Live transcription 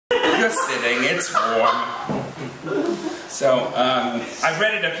Just sitting, it's warm. So, I've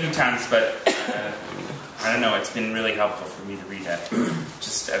read it a few times, but I don't know, it's been really helpful for me to read it,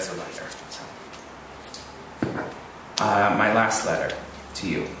 just as a writer. So. My last letter to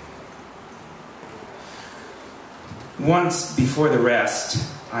you. Once, before the rest,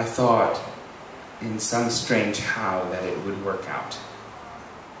 I thought, in some strange how, that it would work out.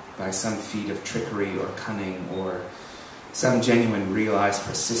 By some feat of trickery or cunning, or some genuine realized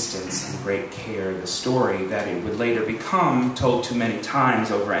persistence and great care, the story that it would later become, told too many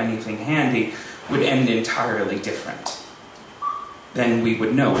times over anything handy, would end entirely different. Then we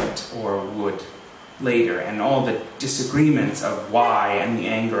would know it, or would later, and all the disagreements of why and the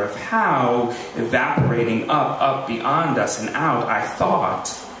anger of how evaporating up beyond us and out, I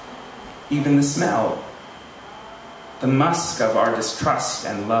thought, even the smell, the musk of our distrust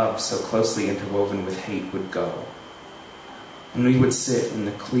and love so closely interwoven with hate would go. And we would sit in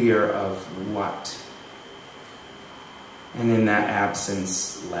the clear of what? And in that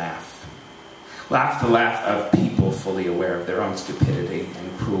absence, laugh. Laugh the laugh of people fully aware of their own stupidity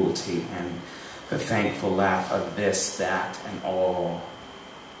and cruelty, and the thankful laugh of this, that, and all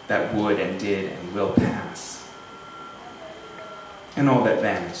that would and did and will pass. And all that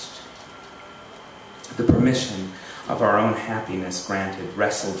vanished. The permission of our own happiness granted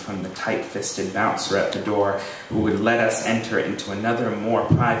wrestled from the tight-fisted bouncer at the door, who would let us enter into another, more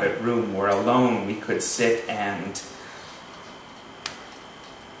private room where alone we could sit and...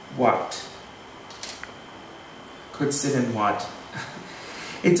 what? Could sit and what?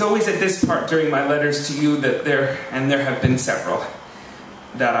 It's always at this part during my letters to you that there have been several,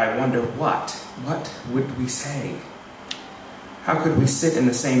 that I wonder what would we say? How could we sit in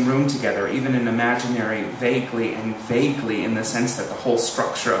the same room together, even in imaginary, vaguely in the sense that the whole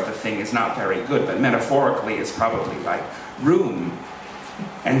structure of the thing is not very good, but metaphorically is probably like room,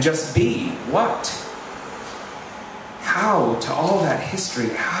 and just be what? How to all that history,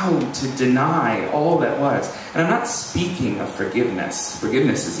 how to deny all that was. And I'm not speaking of forgiveness.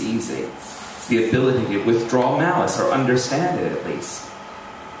 Forgiveness is easy. It's the ability to withdraw malice, or understand it at least.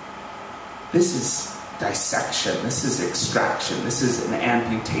 This is dissection, this is extraction, this is an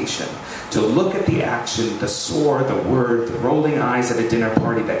amputation. To look at the action, the sore, the word, the rolling eyes at a dinner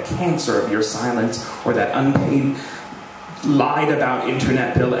party, that cancer of your silence, or that unpaid, lied about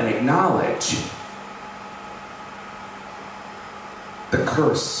internet bill, and acknowledge the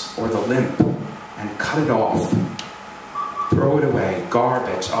curse or the limp, and cut it off. Throw it away,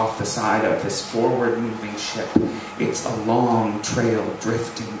 garbage off the side of this forward-moving ship. It's a long trail,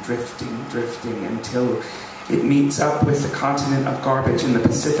 drifting until it meets up with the continent of garbage in the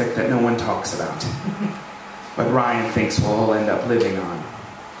Pacific that no one talks about. But Ryan thinks we'll all end up living on,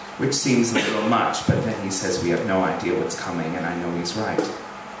 which seems a little much, but then he says we have no idea what's coming, and I know he's right.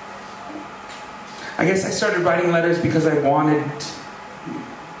 I guess I started writing letters because I wanted,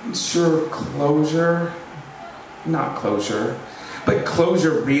 closure. Not closure, but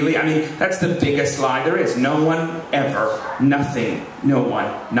closure really. I mean, that's the biggest lie there is. No one ever, nothing, no one,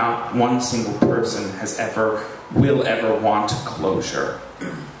 not one single person will ever want closure.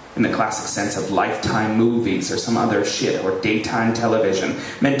 In the classic sense of Lifetime movies or some other shit, or daytime television,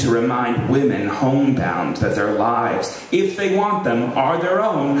 meant to remind women homebound that their lives, if they want them, are their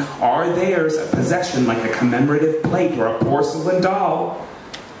own, are theirs, a possession like a commemorative plate or a porcelain doll.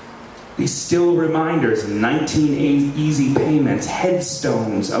 These still reminders in 19 easy payments,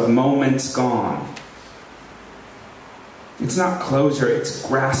 headstones of moments gone. It's not closure, it's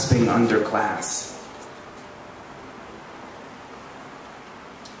grasping underclass.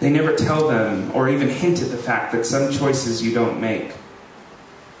 They never tell them or even hint at the fact that some choices you don't make.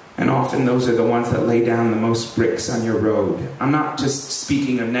 And often those are the ones that lay down the most bricks on your road. I'm not just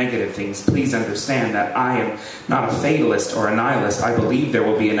speaking of negative things. Please understand that I am not a fatalist or a nihilist. I believe there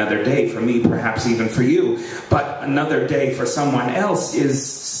will be another day for me, perhaps even for you. But another day for someone else is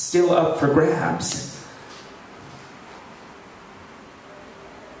still up for grabs.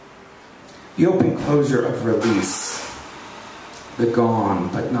 The open closure of release. The gone,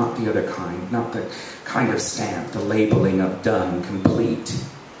 but not the other kind. Not the kind of stamp, the labeling of done, complete.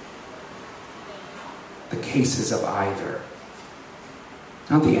 The cases of either.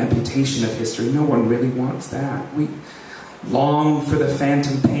 Not the amputation of history. No one really wants that. We long for the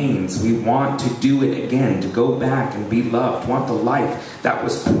phantom pains. We want to do it again, to go back and be loved. Want the life that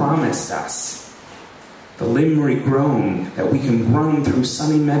was promised us. The limerick groan that we can run through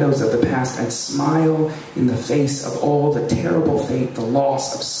sunny meadows of the past and smile in the face of all the terrible fate, the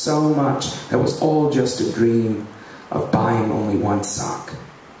loss of so much that was all just a dream of buying only one sock.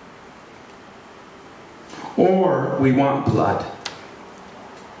 Or we want blood.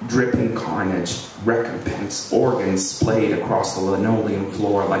 dripping carnage, recompense, organs splayed across the linoleum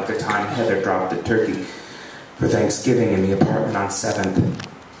floor like the time Heather dropped the turkey for Thanksgiving in the apartment on 7th.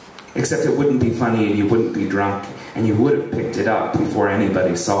 Except it wouldn't be funny and you wouldn't be drunk, and you would have picked it up before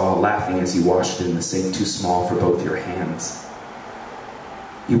anybody saw, laughing as you washed it in the sink too small for both your hands.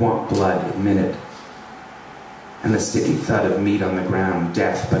 You want blood, admit it. And the sticky thud of meat on the ground,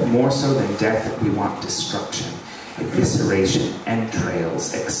 death, but more so than death, we want destruction, evisceration,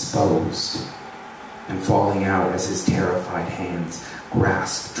 entrails exposed, and falling out as his terrified hands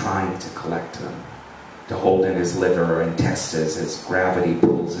grasp, trying to collect them, to hold in his liver or intestines as gravity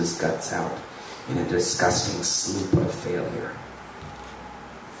pulls his guts out in a disgusting sloop of failure.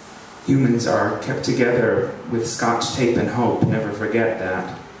 Humans are kept together with scotch tape and hope, never forget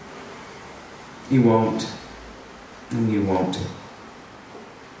that. You won't, and you won't,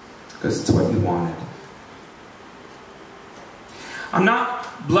 because it's what you wanted. I'm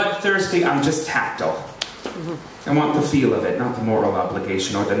not bloodthirsty, I'm just tactile. I want the feel of it, not the moral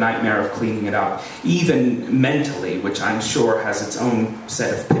obligation or the nightmare of cleaning it up, even mentally, which I'm sure has its own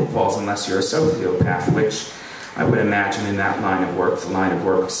set of pitfalls unless you're a sociopath, which I would imagine in that line of work, the line of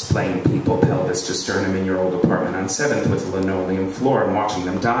work of splaying people pelvis to sternum in your old apartment on 7th with a linoleum floor and watching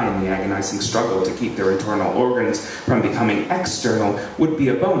them die in the agonizing struggle to keep their internal organs from becoming external would be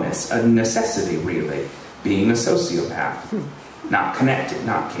a bonus, a necessity really, being a sociopath. Not connected,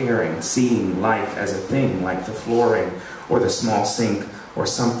 not caring, seeing life as a thing like the flooring or the small sink or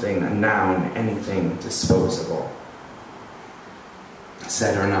something, a noun, anything disposable.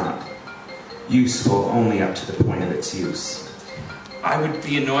 Said or not, useful only up to the point of its use. I would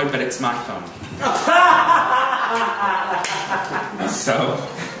be annoyed, but it's my phone. So,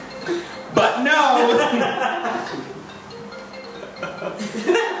 but no!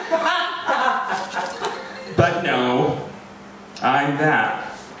 But no. I'm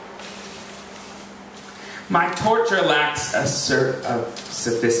that. My torture lacks a cert of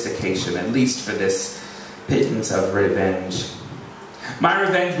sophistication, at least for this pittance of revenge. My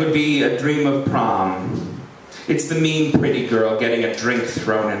revenge would be a dream of prom. It's the mean, pretty girl getting a drink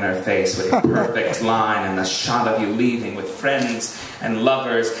thrown in her face with a perfect line and the shot of you leaving with friends and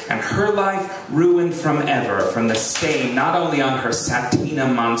lovers, and her life ruined from ever from the stain not only on her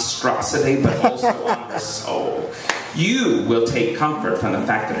satina monstrosity, but also on her soul. You will take comfort from the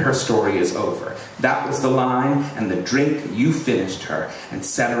fact that her story is over. That was the line, and the drink, you finished her and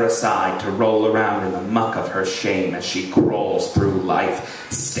set her aside to roll around in the muck of her shame as she crawls through life,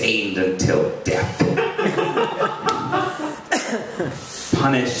 stained until death.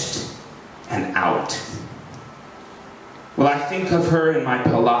 Punished and out. Will I think of her in my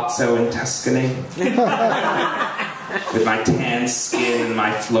palazzo in Tuscany? With my tan skin and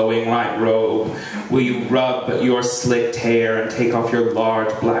my flowing white robe, will you rub your slicked hair and take off your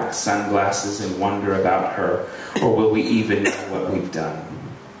large black sunglasses and wonder about her? Or will we even know what we've done?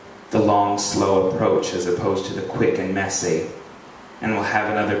 The long, slow approach as opposed to the quick and messy. And we'll have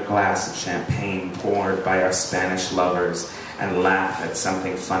another glass of champagne poured by our Spanish lovers and laugh at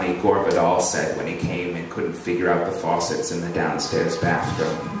something funny Gore Vidal said when he came and couldn't figure out the faucets in the downstairs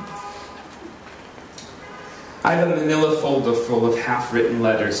bathroom. I have a manila folder full of half-written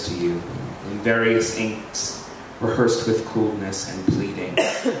letters to you, in various inks, rehearsed with coolness and pleading,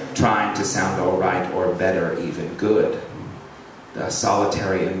 trying to sound all right or better, even good. The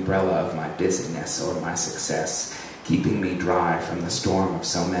solitary umbrella of my busyness or my success, keeping me dry from the storm of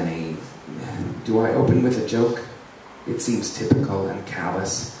so many... Do I open with a joke? It seems typical and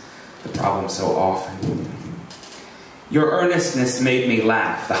callous, the problem so often. Your earnestness made me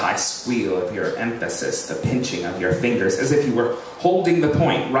laugh, the high squeal of your emphasis, the pinching of your fingers, as if you were holding the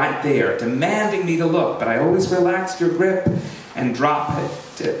point right there, demanding me to look, but I always relaxed your grip and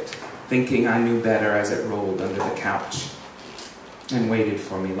dropped it, thinking I knew better as it rolled under the couch, and waited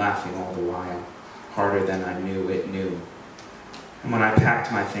for me, laughing all the while, harder than I knew it knew. And when I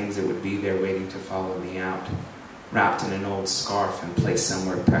packed my things, it would be there waiting to follow me out, wrapped in an old scarf and placed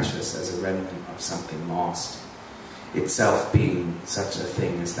somewhere precious as a remnant of something lost. Itself being such a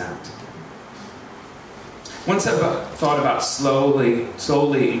thing as that. Once I've thought about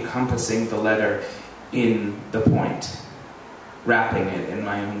slowly encompassing the letter in the point, wrapping it in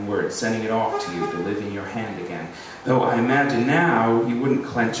my own words, sending it off to you to live in your hand again. Though I imagine now you wouldn't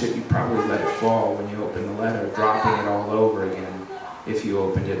clench it, you'd probably let it fall when you open the letter, dropping it all over again, if you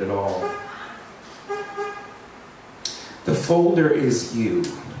opened it at all. The folder is you.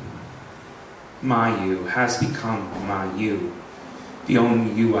 My you has become my you, the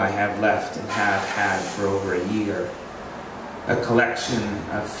only you I have left and have had for over a year. A collection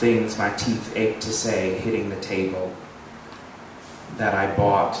of things my teeth ache to say hitting the table. that I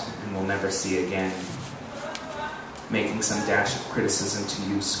bought and will never see again, making some dash of criticism to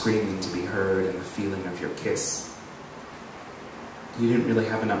you, screaming to be heard, and the feeling of your kiss. You didn't really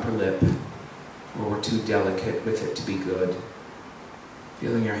have an upper lip, or were too delicate with it to be good.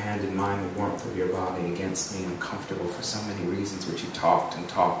 Feeling your hand in mine, the warmth of your body against me, uncomfortable for so many reasons which you talked and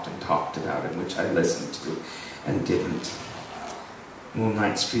talked and talked about, and which I listened to and didn't.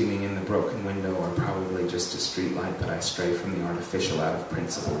 Moonlight streaming in the broken window, or probably just a street light, but I stray from the artificial out of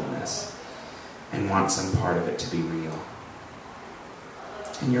principledness and want some part of it to be real.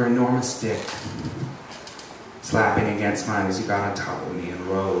 And your enormous dick slapping against mine as you got on top of me and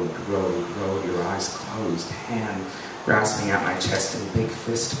rode, your eyes closed, hand grasping at my chest in big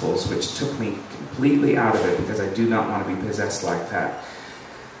fistfuls, which took me completely out of it because I do not want to be possessed like that.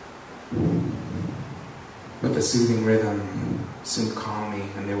 But the soothing rhythm soon calmed me,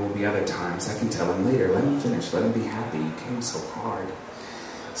 and there will be other times. I can tell him later. Let him finish. Let him be happy. You came so hard,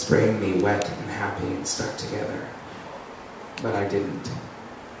 spraying me wet and happy and stuck together. But I didn't.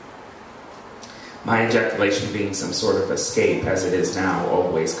 My ejaculation being some sort of escape, as it is now,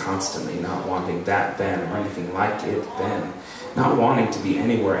 always, constantly, not wanting that then, or anything like it then, not wanting to be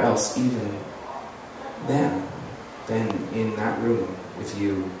anywhere else, even then in that room with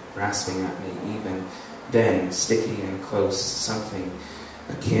you grasping at me, even then, sticky and close, something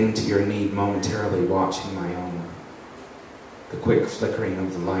akin to your need momentarily watching my own. The quick flickering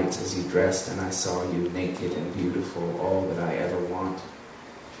of the lights as you dressed, and I saw you naked and beautiful, all that I ever want,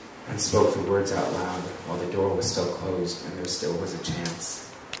 and spoke the words out loud while the door was still closed and there still was a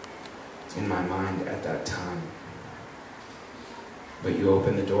chance in my mind at that time. But you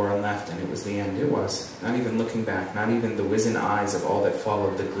opened the door and left, and it was the end. It was. Not even looking back, not even the wizened eyes of all that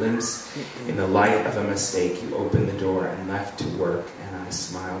followed, the glimpse in the light of a mistake. You opened the door and left to work, and I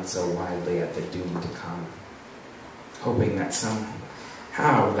smiled so widely at the doom to come, hoping that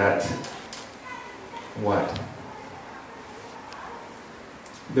somehow that... what?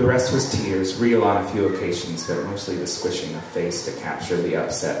 The rest was tears, real on a few occasions, but mostly the squishing of face to capture the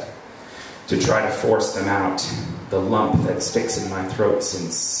upset, to try to force them out, the lump that sticks in my throat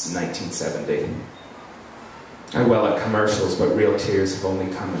since 1970. I well at commercials, but real tears have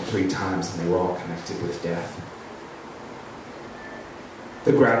only come 3 times, and they were all connected with death.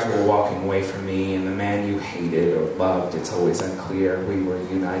 The gradual walking away from me and the man you hated or loved, it's always unclear. We were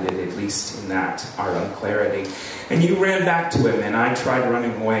united, at least in that, our unclarity. And you ran back to him, and I tried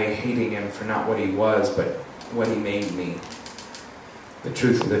running away, hating him for not what he was, but what he made me. The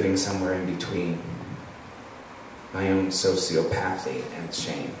truth living somewhere in between. My own sociopathy and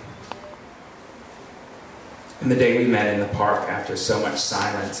shame. And the day we met in the park after so much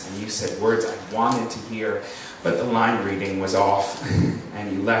silence, and you said words I wanted to hear, but the line reading was off,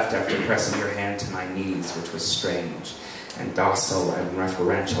 and you left after pressing your hand to my knees, which was strange and docile and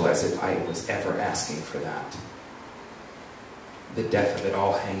referential, as if I was ever asking for that. The death of it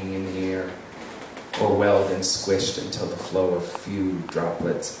all hanging in the air, or welled and squished until the flow of few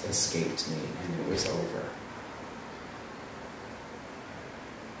droplets escaped me, and it was over.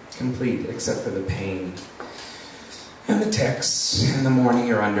 Complete, except for the pain and the texts. In the morning,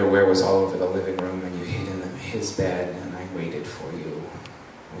 your underwear was all over the living room, and you hid in his bed, and I waited for you.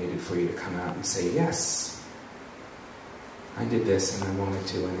 Waited for you to come out and say, yes, I did this, and I wanted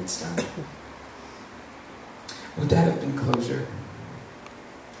to, and it's done. Would that have been closure?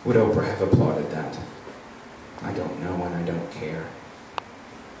 Would Oprah have applauded that? I don't know, and I don't care.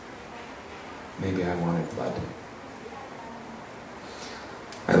 Maybe I wanted blood.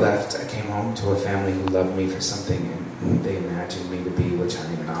 I left. I came home to a family who loved me for something, and they imagined me to be, which I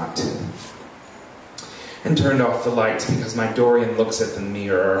am not. And turned off the lights because my Dorian looks at the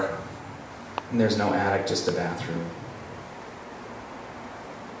mirror, and there's no attic, just a bathroom.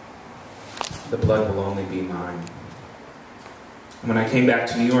 The blood will only be mine. When I came back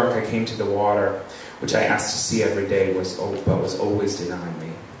to New York, I came to the water, which I asked to see every day, but was always denied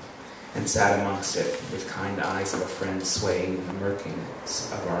me, and sat amongst it with kind eyes of a friend swaying in the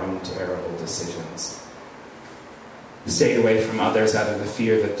murkiness of our own terrible decisions. Stayed away from others out of the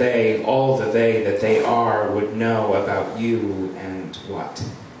fear that they, all the they that they are, would know about you and what.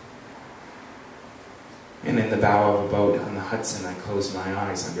 And in the bow of a boat on the Hudson, I closed my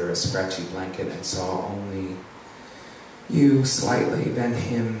eyes under a scratchy blanket and saw only you slightly, then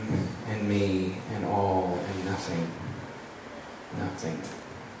him and me and all and nothing. Nothing.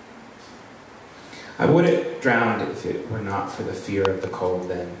 I would have drowned if it were not for the fear of the cold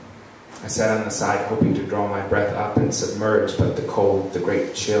then. I sat on the side hoping to draw my breath up and submerge, but the cold, the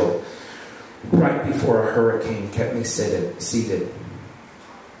great chill, right before a hurricane kept me seated.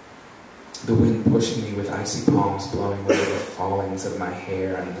 The wind pushing me with icy palms, blowing away the fallings of my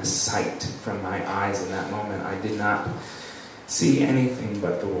hair and the sight from my eyes in that moment. I did not see anything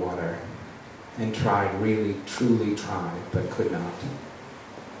but the water, and tried, really, truly tried, but could not.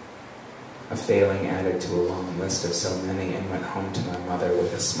 A failing added to a long list of so many, and went home to my mother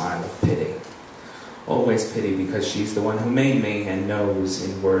with a smile of pity. Always pity, because she's the one who made me and knows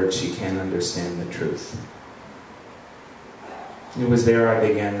in words she can't understand the truth. It was there I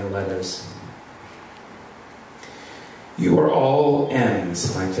began the letters. You are all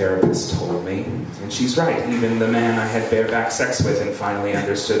M's, my therapist told me. And she's right, even the man I had bareback sex with and finally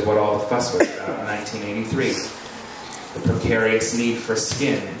understood what all the fuss was about in 1983. The precarious need for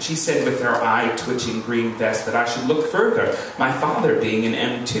skin. And she said with her eye-twitching green vest that I should look further, my father being an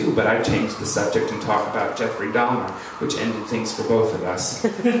M too, but I changed the subject and talked about Jeffrey Dahmer, which ended things for both of us.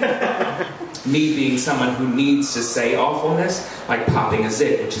 Me being someone who needs to say awfulness, like popping a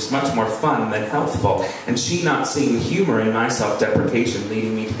zit, which is much more fun than healthful, and she not seeing humor in my self-deprecation,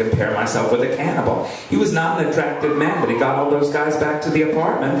 leading me to compare myself with a cannibal. He was not an attractive man, but he got all those guys back to the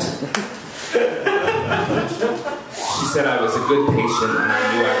apartment. She said I was a good patient, and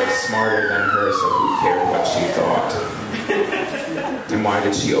I knew I was smarter than her, so who cared what she thought? And why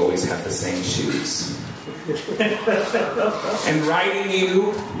did she always have the same shoes? And writing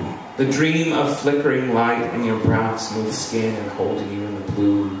you, the dream of flickering light and your brown smooth skin, and holding you in the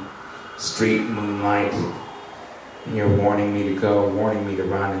blue street moonlight, and you're warning me to go, warning me to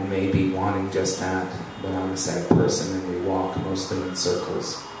run, and maybe wanting just that, but I'm a sad person and we walk mostly in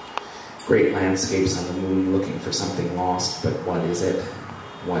circles. Great landscapes on the moon looking for something lost, but what is it?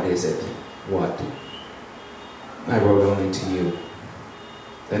 What is it? What? I wrote only to you.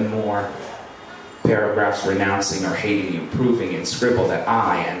 Then more. Paragraphs renouncing or hating you, proving in scribble that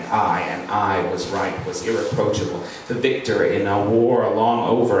I was right, was irreproachable, the victor in a war long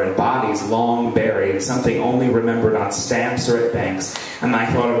over, and bodies long buried, something only remembered on stamps or at banks. And I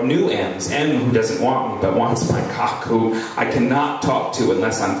thought of new M's, M who doesn't want me but wants my cock, who I cannot talk to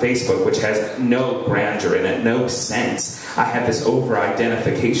unless on Facebook, which has no grandeur in it, no sense. I had this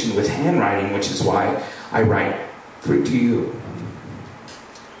over-identification with handwriting, which is why I write to you.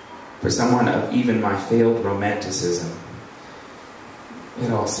 For someone of even my failed romanticism,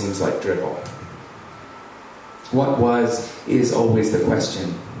 it all seems like drivel. What was is always the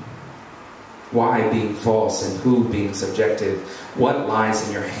question. Why being false and who being subjective? What lies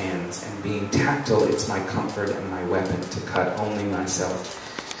in your hands? And being tactile, it's my comfort and my weapon to cut only myself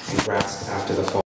and grasp after the fall.